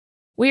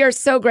We are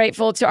so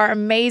grateful to our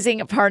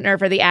amazing partner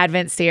for the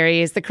Advent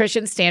series, the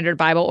Christian Standard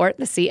Bible, or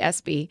the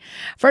CSB.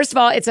 First of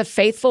all, it's a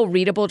faithful,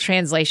 readable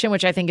translation,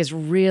 which I think is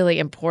really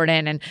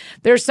important. And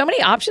there's so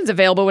many options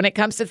available when it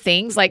comes to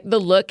things like the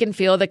look and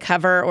feel of the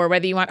cover, or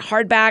whether you want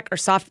hardback or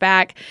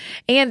softback,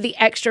 and the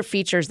extra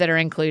features that are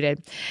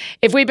included.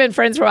 If we've been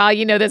friends for a while,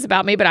 you know this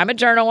about me, but I'm a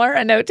journaler,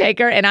 a note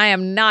taker, and I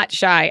am not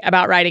shy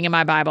about writing in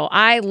my Bible.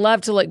 I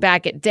love to look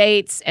back at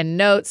dates and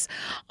notes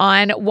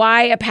on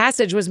why a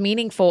passage was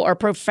meaningful or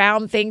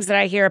profound things that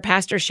I hear a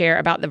pastor share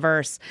about the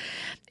verse.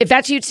 If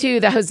that's you too,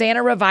 the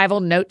Hosanna Revival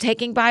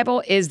Note-Taking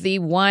Bible is the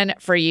one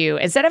for you.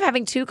 Instead of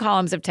having 2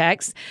 columns of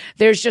text,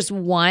 there's just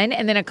one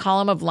and then a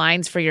column of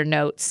lines for your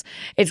notes.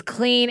 It's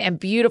clean and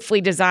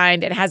beautifully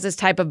designed. It has this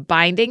type of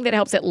binding that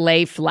helps it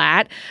lay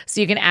flat so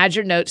you can add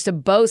your notes to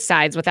both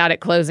sides without it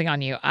closing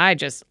on you. I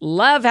just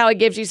love how it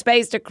gives you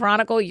space to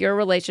chronicle your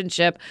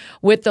relationship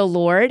with the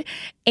Lord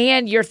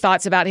and your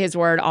thoughts about His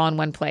Word all in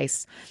one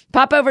place.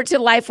 Pop over to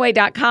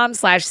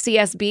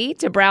lifeway.com/CSB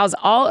to browse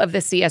all of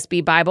the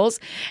CSB Bibles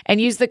and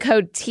use the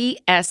code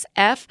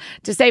TSF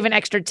to save an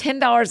extra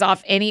 $10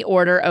 off any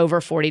order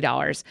over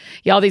 $40.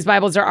 Y'all, these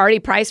Bibles are already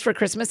priced for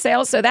Christmas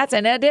sales, so that's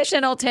an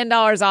additional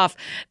 $10 off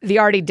the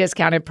already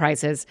discounted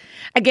prices.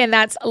 Again,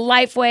 that's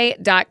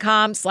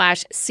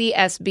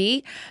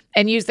lifeway.com/CSB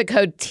and use the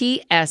code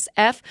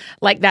TSF,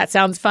 like that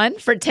sounds fun,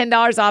 for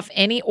 $10 off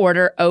any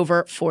order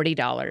over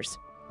 $40.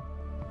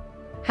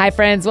 Hi,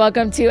 friends.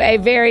 Welcome to a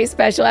very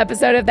special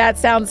episode of That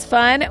Sounds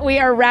Fun. We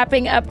are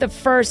wrapping up the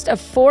first of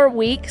 4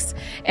 weeks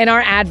in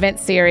our Advent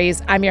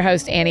series. I'm your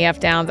host, Annie F.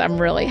 Downs. I'm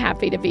really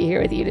happy to be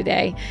here with you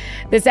today.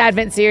 This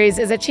Advent series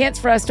is a chance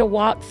for us to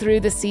walk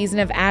through the season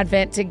of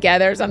Advent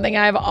together, something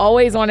I've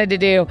always wanted to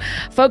do,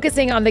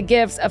 focusing on the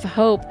gifts of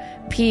hope,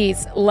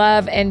 peace,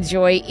 love, and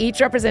joy, each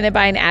represented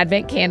by an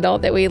Advent candle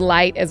that we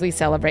light as we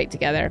celebrate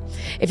together.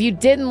 If you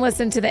didn't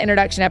listen to the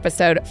introduction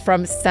episode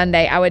from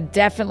Sunday, I would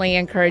definitely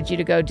encourage you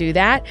to go do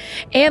that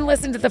and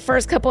listen to the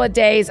first couple of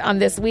days on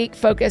this week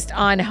focused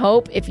on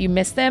hope. If you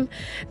missed them,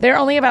 they're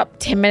only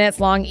about 10 minutes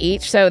long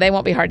each, so they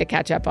won't be hard to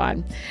catch up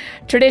on.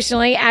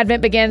 Traditionally,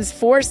 Advent begins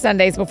 4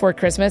 Sundays before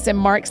Christmas and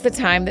marks the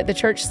time that the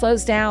church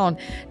slows down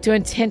to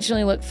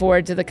intentionally look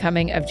forward to the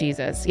coming of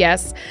Jesus.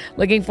 Yes,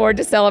 looking forward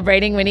to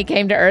celebrating when He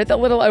came to earth a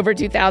little over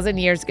 2,000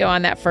 years ago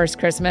on that first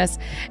Christmas,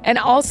 and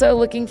also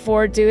looking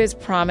forward to His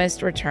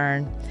promised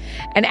return.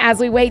 And as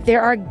we wait,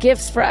 there are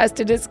gifts for us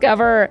to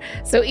discover.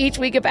 So each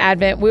week of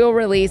Advent, we will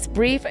release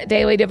brief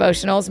daily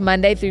devotionals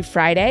Monday through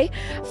Friday,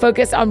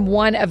 focused on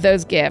one of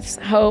those gifts: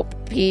 hope,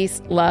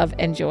 peace, love,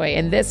 and joy.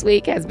 And this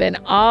week has been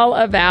all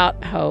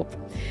about hope.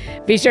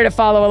 Be sure to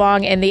follow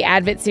along in the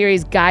Advent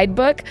series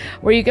guidebook,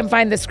 where you can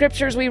find the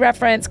scriptures we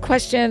reference,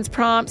 questions,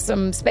 prompts,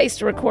 some space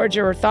to record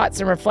your thoughts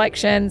and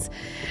reflections.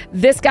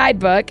 This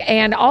guidebook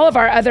and all of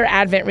our other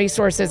Advent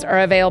resources are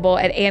available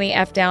at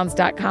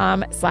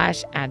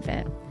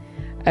anniefdowns.com/Advent.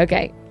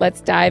 Okay,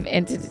 let's dive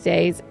into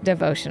today's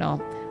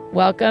devotional.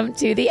 Welcome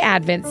to the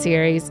Advent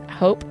series,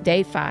 Hope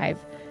Day 5,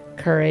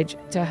 Courage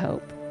to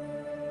Hope.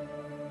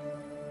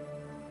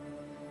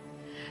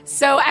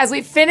 So as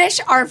we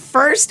finish our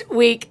first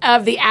week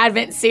of the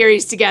Advent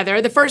series together,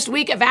 the first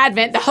week of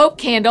Advent, the hope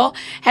candle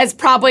has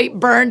probably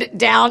burned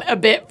down a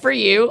bit for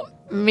you.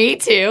 Me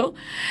too.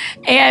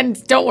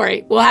 And don't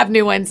worry, we'll have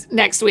new ones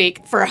next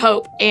week for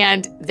hope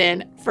and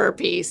then for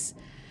peace.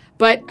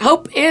 But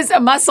hope is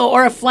a muscle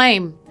or a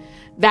flame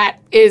that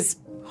is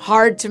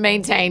hard to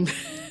maintain.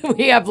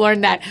 We have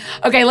learned that.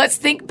 Okay, let's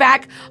think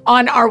back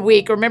on our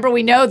week. Remember,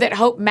 we know that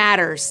hope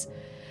matters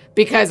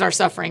because our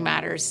suffering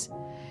matters.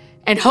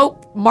 And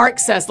hope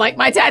marks us, like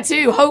my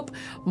tattoo. Hope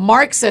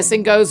marks us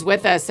and goes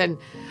with us. And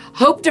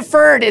hope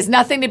deferred is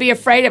nothing to be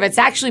afraid of. It's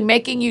actually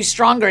making you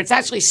stronger. It's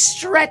actually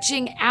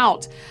stretching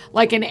out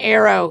like an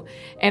arrow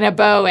and a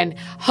bow. And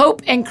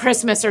hope and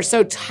Christmas are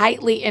so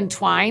tightly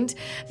entwined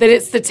that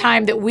it's the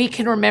time that we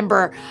can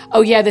remember,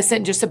 oh yeah, this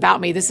isn't just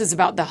about me. This is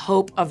about the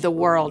hope of the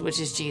world, which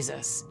is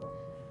Jesus.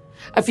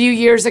 A few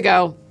years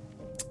ago,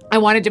 I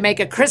wanted to make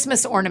a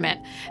Christmas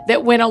ornament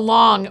that went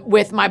along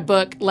with my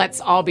book, Let's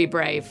All Be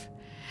Brave.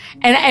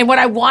 And what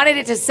I wanted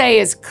it to say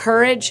is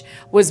courage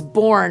was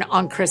born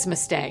on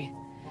Christmas Day.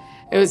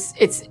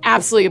 It's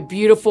absolutely a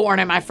beautiful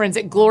ornament. My friends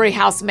at Glory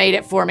House made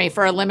it for me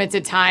for a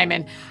limited time.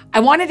 And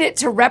I wanted it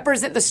to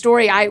represent the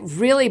story I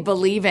really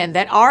believe in,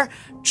 that our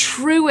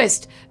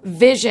truest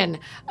vision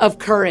of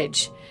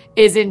courage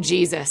is in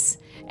Jesus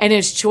and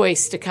His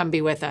choice to come be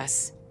with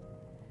us.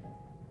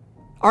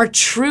 Our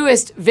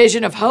truest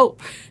vision of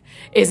hope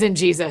is in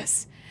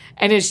Jesus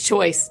and His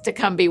choice to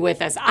come be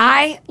with us.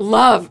 I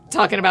love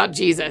talking about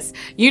Jesus.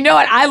 You know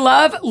it. I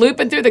love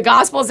looping through the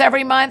Gospels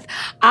every month.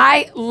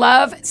 I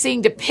love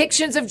seeing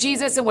depictions of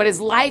Jesus and what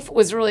His life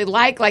was really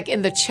like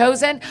in The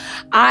Chosen.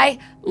 I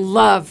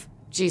love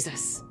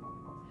Jesus.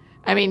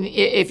 I mean,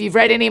 if you've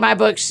read any of my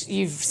books,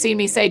 you've seen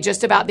me say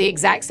just about the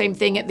exact same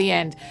thing at the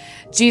end.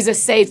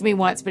 Jesus saved me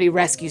once, but He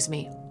rescues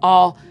me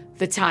all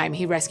the time.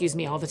 He rescues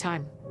me all the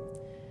time.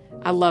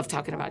 I love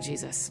talking about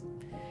Jesus.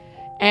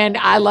 And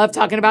I love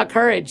talking about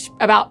courage,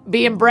 about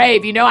being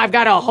brave. I've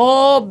got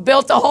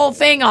built a whole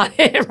thing on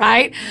it,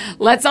 right?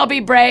 Let's all be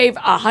brave,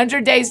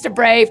 100 days to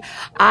brave.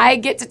 I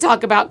get to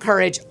talk about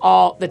courage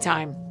all the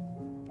time.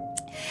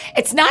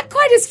 It's not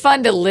quite as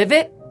fun to live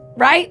it,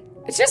 right?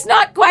 It's just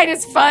not quite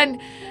as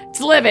fun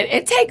to live it.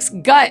 It takes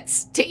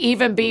guts to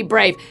even be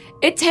brave.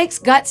 It takes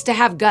guts to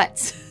have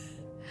guts.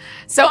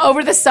 So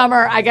over the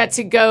summer, I got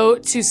to go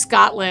to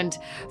Scotland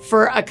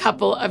for a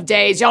couple of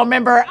days. Y'all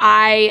remember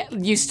I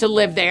used to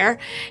live there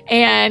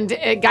and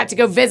got to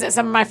go visit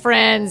some of my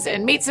friends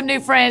and meet some new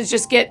friends,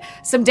 just get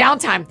some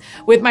downtime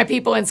with my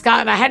people in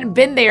Scotland. I hadn't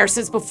been there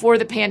since before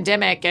the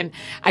pandemic, and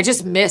I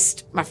just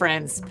missed my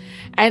friends.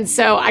 And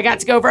so I got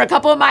to go over. A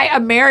couple of my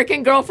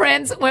American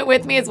girlfriends went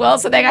with me as well,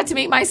 so they got to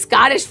meet my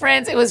Scottish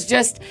friends. It was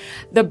just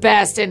the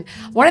best. And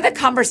one of the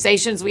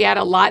conversations we had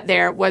a lot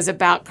there was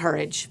about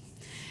courage.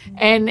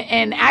 And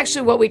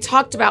actually what we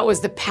talked about was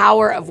the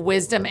power of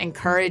wisdom and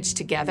courage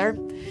together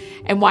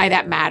and why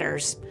that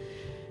matters.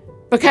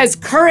 Because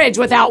courage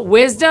without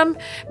wisdom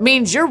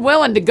means you're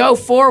willing to go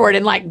forward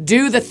and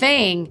do the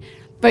thing,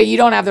 but you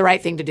don't have the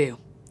right thing to do.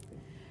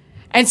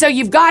 And so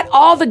you've got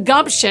all the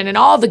gumption and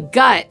all the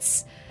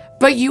guts,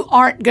 but you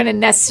aren't going to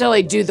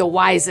necessarily do the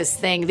wisest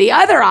thing. The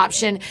other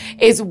option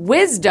is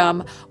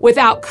wisdom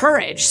without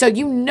courage. So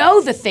you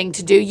know the thing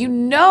to do. You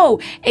know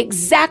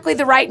exactly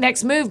the right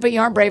next move, but you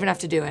aren't brave enough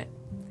to do it.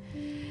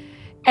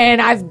 And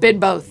I've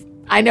been both.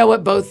 I know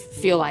what both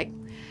feel like.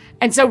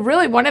 And so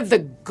really one of the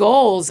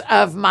goals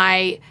of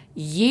my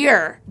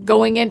year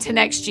going into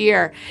next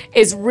year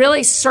is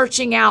really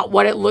searching out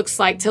what it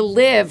looks like to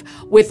live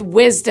with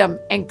wisdom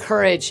and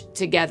courage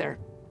together.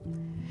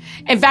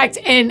 In fact,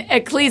 in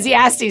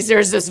Ecclesiastes,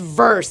 there's this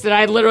verse that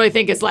I literally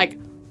think is like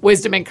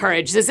wisdom and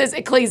courage. This is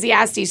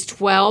Ecclesiastes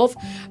 12,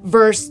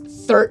 verse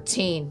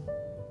 13.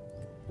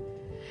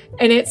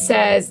 And it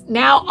says,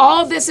 now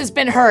all this has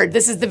been heard.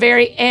 This is the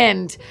very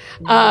end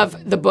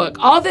of the book.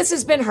 All this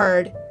has been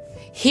heard.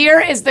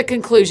 Here is the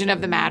conclusion of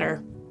the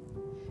matter.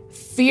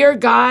 Fear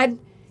God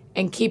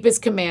and keep his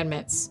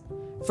commandments,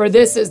 for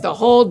this is the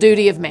whole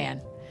duty of man.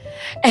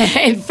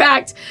 In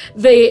fact,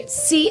 the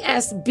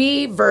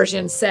CSB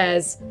version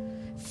says,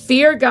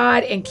 fear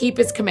God and keep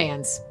his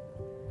commands.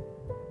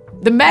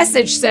 The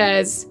Message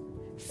says,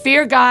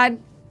 fear God,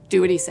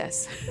 do what he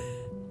says.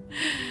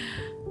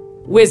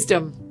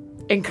 Wisdom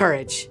and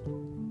courage.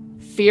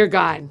 Fear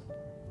God,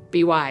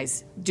 be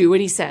wise, do what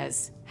he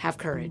says, have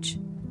courage.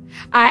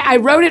 I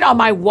wrote it on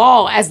my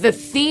wall as the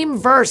theme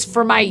verse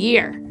for my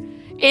year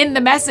in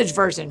the Message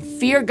version.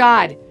 Fear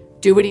God,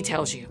 do what he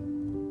tells you.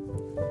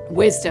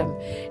 Wisdom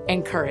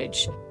and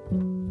courage.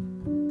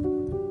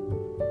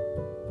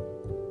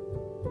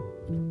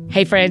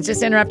 Hey friends,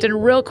 just interrupting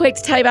real quick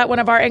to tell you about one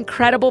of our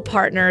incredible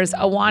partners,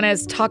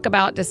 Awana's Talk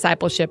About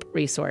Discipleship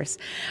resource.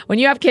 When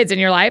you have kids in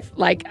your life,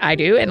 like I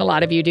do, and a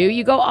lot of you do,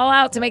 you go all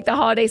out to make the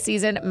holiday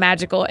season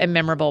magical and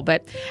memorable.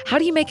 But how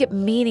do you make it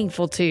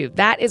meaningful too?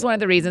 That is one of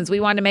the reasons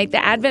we wanted to make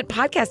the Advent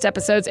podcast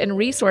episodes and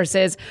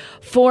resources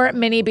for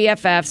mini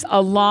BFFs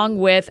along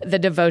with the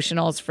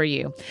devotionals for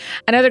you.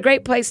 Another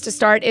great place to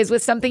start is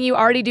with something you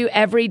already do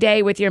every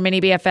day with your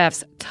mini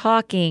BFFs,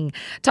 talking.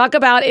 Talk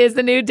About is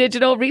the new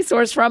digital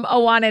resource from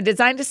Awana,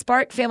 designed to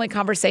spark family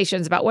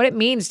conversations about what it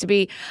means to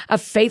be a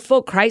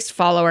faithful Christ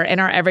follower in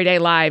our everyday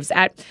lives,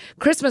 at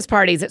Christmas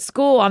parties, at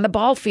school, on the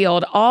ball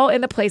field, all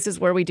in the places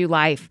where we do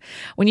life.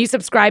 When you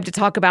subscribe to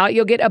Talk About,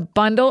 you'll get a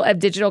bundle of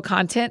digital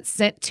content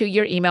sent to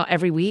your email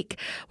every week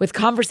with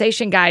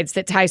conversation guides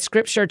that tie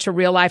scripture to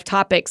real life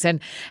topics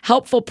and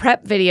helpful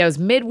prep videos,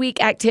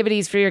 midweek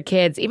activities for your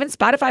kids, even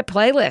Spotify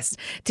playlists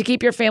to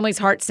keep your family's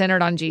heart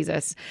centered on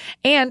Jesus.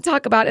 And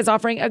Talk About is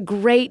offering a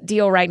great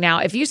deal right now.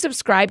 If you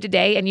subscribe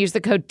today and use the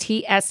code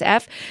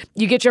TSF,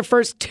 you get your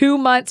first 2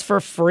 months for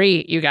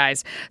free, you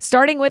guys.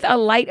 Starting with a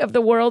Light of the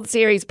World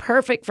series,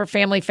 perfect for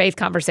family faith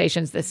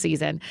conversations this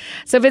season.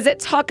 So visit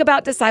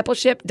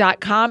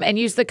talkaboutdiscipleship.com and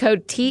use the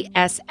code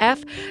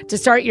TSF to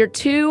start your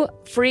 2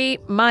 free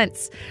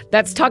months.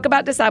 That's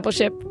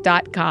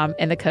talkaboutdiscipleship.com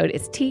and the code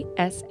is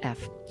TSF.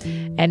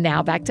 And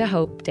now back to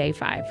Hope, Day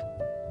 5.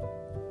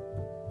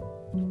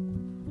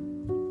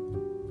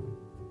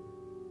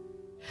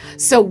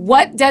 So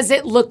what does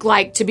it look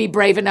like to be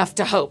brave enough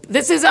to hope?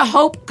 This is a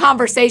hope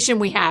conversation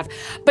we have,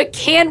 but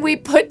can we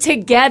put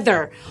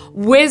together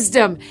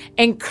wisdom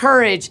and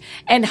courage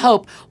and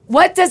hope?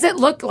 What does it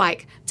look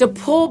like to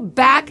pull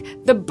back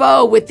the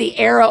bow with the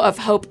arrow of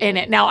hope in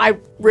it? Now, I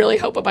really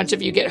hope a bunch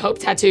of you get hope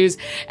tattoos,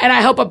 and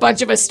I hope a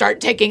bunch of us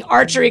start taking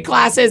archery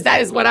classes.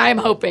 That is what I'm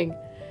hoping.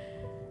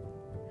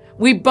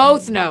 We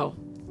both know,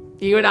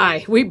 you and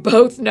I, we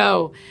both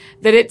know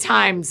that at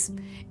times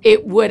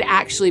it would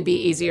actually be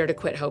easier to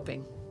quit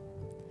hoping.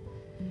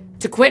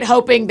 To quit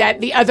hoping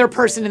that the other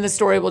person in the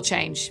story will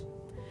change.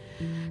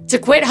 To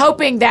quit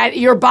hoping that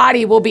your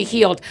body will be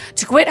healed.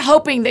 To quit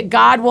hoping that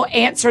God will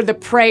answer the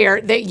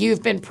prayer that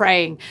you've been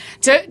praying.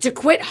 To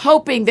quit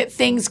hoping that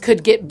things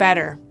could get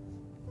better.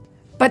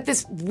 But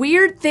this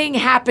weird thing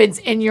happens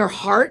in your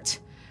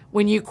heart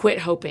when you quit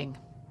hoping.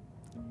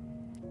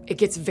 It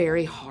gets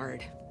very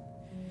hard.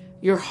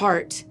 your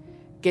heart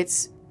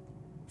gets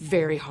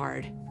very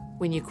hard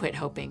when you quit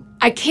hoping.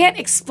 I can't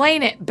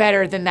explain it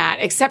better than that,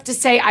 except to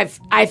say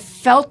I've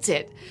felt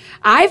it.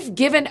 I've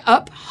given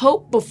up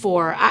hope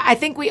before. I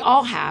think we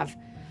all have.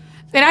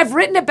 And I've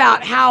written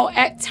about how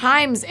at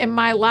times in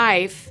my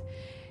life,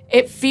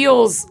 it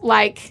feels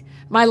like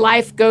my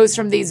life goes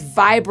from these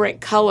vibrant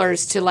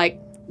colors to like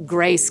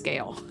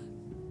grayscale.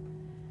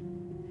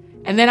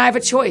 And then I have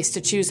a choice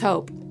to choose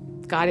hope.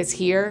 God is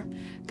here.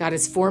 God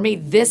is for me.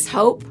 This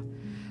hope,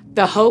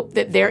 the hope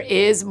that there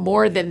is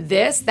more than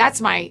this,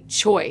 that's my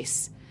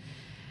choice.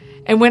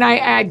 And when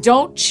I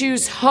don't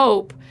choose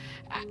hope,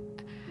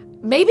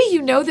 maybe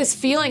you know this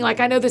feeling, like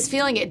I know this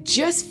feeling, it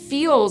just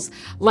feels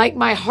like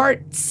my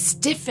heart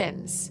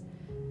stiffens.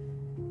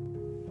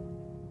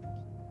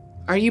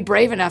 Are you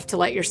brave enough to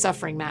let your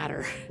suffering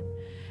matter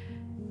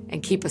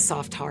and keep a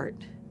soft heart?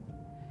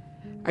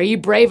 Are you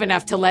brave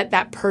enough to let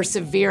that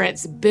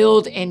perseverance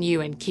build in you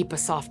and keep a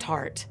soft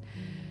heart?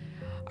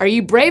 Are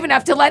you brave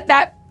enough to let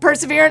that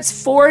perseverance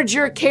forge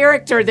your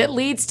character that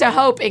leads to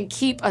hope and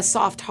keep a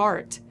soft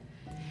heart?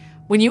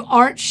 When you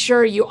aren't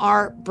sure you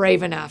are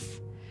brave enough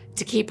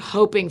to keep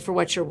hoping for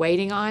what you're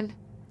waiting on,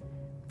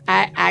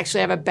 I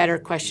actually have a better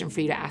question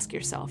for you to ask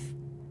yourself.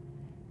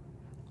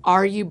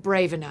 Are you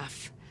brave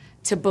enough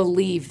to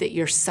believe that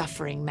your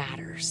suffering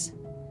matters?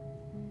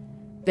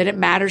 That it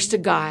matters to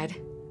God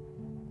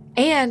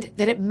and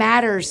that it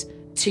matters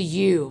to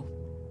you?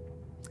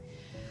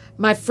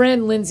 My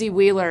friend Lindsay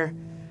Wheeler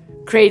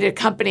created a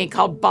company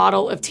called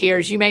Bottle of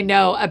Tears. You may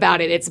know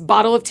about it. It's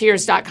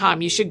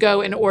bottleoftears.com. You should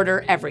go and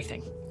order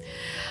everything.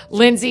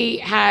 Lindsay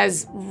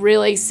has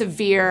really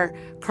severe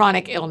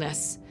chronic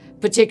illness,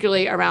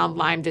 particularly around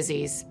Lyme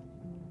disease.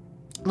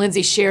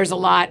 Lindsay shares a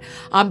lot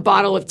on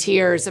Bottle of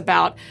Tears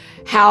about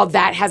how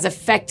that has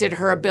affected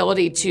her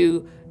ability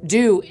to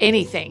do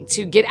anything,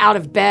 to get out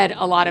of bed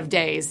a lot of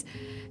days,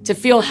 to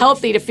feel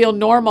healthy, to feel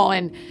normal.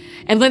 And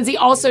Lindsay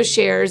also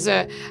shares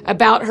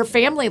about her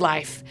family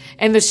life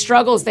and the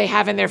struggles they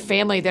have in their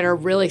family that are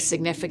really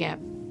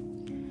significant.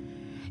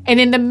 And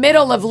in the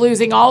middle of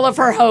losing all of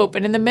her hope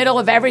and in the middle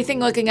of everything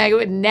looking like it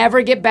would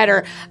never get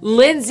better,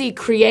 Lindsay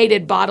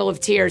created Bottle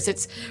of Tears.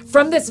 It's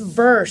from this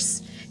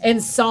verse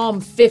in Psalm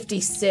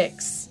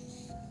 56.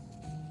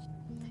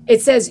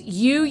 It says,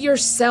 "You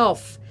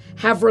yourself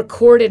have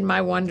recorded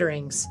my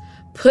wanderings.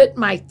 Put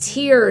my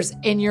tears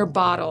in your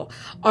bottle.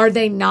 Are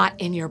they not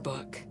in your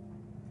book?"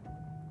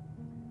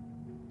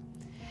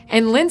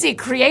 And Lindsay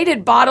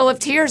created Bottle of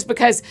Tears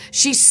because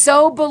she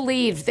so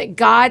believed that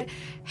God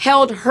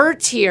held her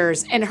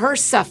tears and her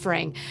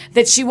suffering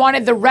that she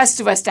wanted the rest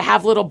of us to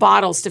have little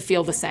bottles to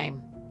feel the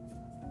same.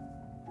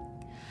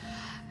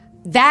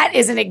 That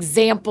is an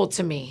example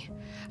to me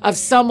of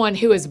someone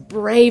who is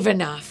brave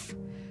enough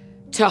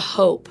to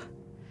hope,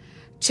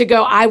 to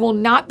go, I will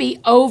not be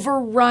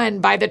overrun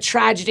by the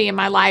tragedy in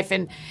my life.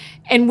 And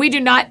we do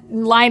not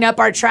line up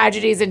our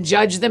tragedies and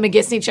judge them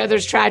against each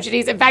other's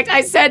tragedies. In fact,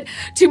 I said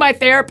to my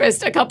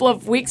therapist a couple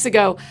of weeks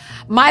ago,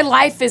 my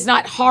life is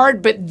not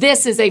hard, but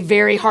this is a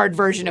very hard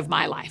version of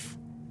my life.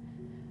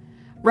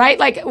 Right?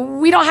 Like,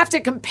 we don't have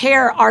to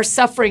compare our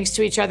sufferings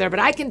to each other, but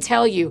I can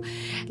tell you,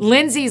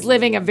 Lindsay's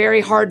living a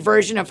very hard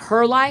version of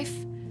her life,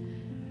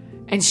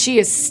 and she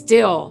is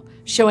still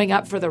showing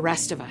up for the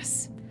rest of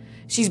us.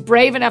 She's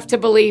brave enough to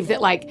believe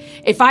that, like,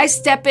 if I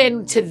step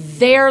into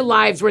their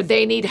lives where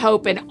they need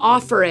hope and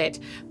offer it,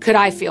 could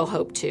I feel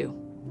hope too?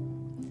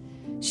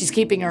 She's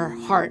keeping her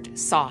heart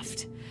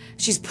soft.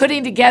 She's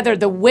putting together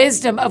the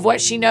wisdom of what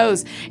she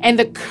knows and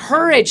the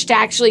courage to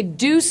actually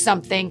do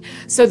something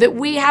so that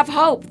we have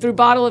hope through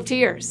Bottle of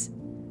Tears.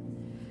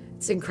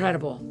 It's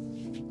incredible.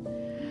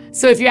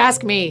 So if you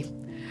ask me,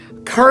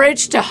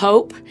 courage to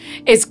hope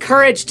is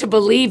courage to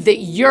believe that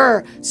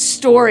your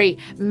story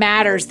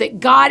matters,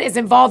 that God is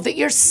involved, that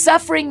your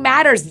suffering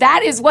matters.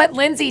 That is what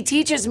Lindsay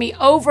teaches me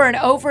over and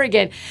over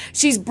again.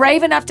 She's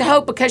brave enough to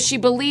hope because she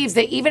believes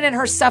that even in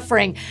her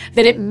suffering,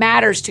 that it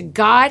matters to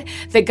God,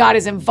 that God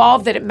is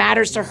involved, that it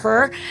matters to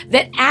her,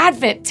 that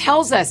Advent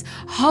tells us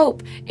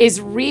hope is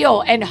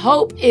real and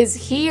hope is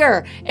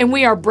here, and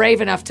we are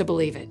brave enough to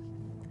believe it.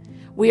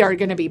 We are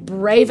going to be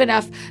brave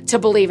enough to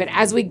believe it.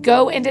 As we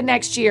go into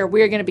next year,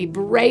 we are going to be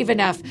brave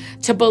enough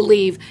to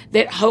believe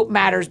that hope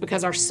matters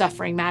because our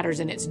suffering matters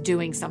and it's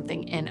doing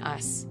something in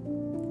us.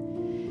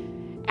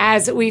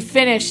 As we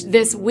finish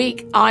this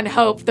week on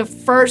hope, the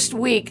first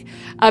week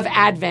of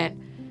Advent,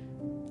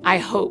 I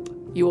hope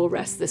you will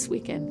rest this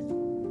weekend.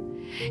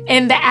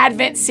 In the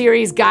Advent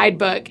series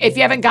guidebook, if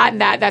you haven't gotten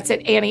that, that's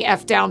at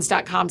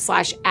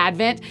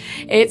anniefdowns.com/Advent.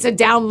 It's a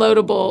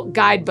downloadable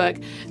guidebook.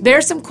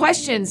 There's some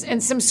questions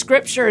and some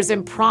scriptures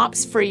and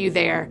prompts for you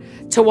there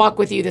to walk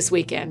with you this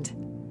weekend.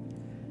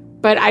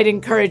 But I'd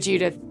encourage you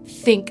to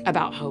think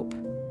about hope,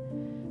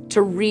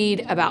 to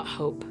read about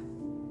hope,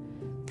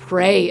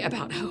 pray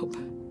about hope,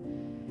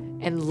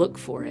 and look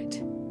for it.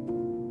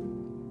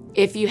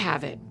 If you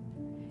have it,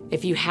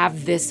 if you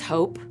have this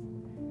hope,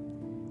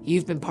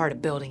 you've been part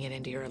of building it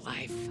into your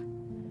life.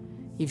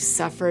 You've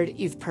suffered,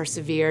 you've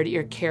persevered,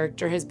 your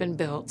character has been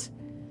built,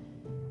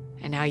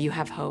 And now you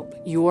have hope.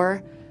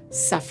 Your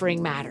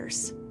suffering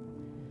matters.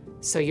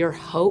 So your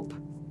hope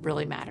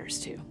really matters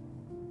too.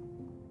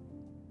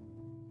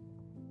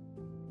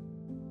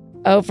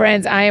 Oh,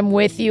 friends, I am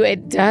with you.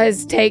 It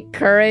does take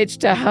courage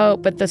to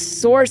hope, but the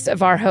source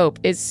of our hope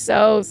is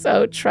so,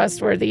 so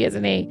trustworthy,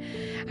 isn't he?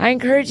 I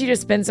encourage you to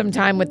spend some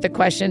time with the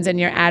questions in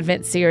your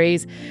Advent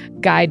series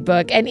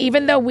guidebook. And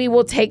even though we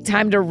will take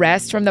time to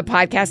rest from the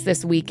podcast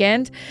this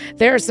weekend,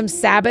 there are some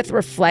Sabbath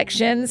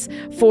reflections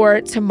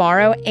for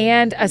tomorrow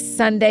and a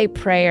Sunday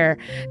prayer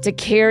to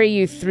carry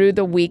you through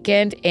the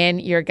weekend in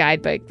your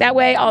guidebook. That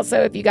way,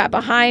 also, if you got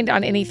behind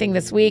on anything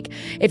this week,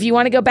 if you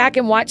want to go back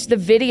and watch the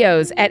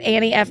videos at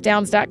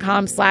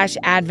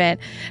anniefdowns.com/Advent,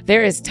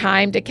 there is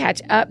time to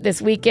catch up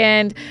this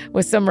weekend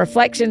with some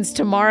reflections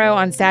tomorrow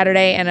on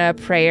Saturday and a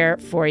prayer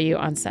for you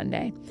on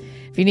Sunday.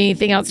 If you need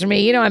anything else from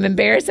me, you know I'm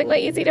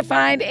embarrassingly easy to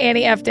find.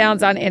 Annie F.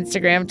 Downs on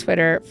Instagram,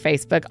 Twitter,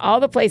 Facebook, all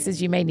the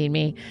places you may need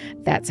me.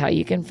 That's how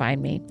you can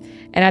find me.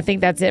 And I think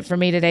that's it for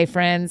me today,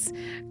 friends.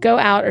 Go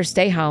out or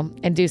stay home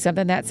and do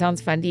something that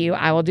sounds fun to you.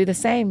 I will do the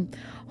same.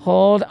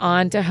 Hold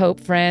on to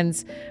hope,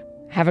 friends.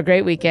 Have a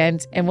great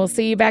weekend, and we'll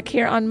see you back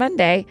here on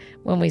Monday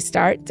when we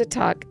start to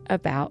talk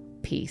about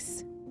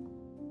peace.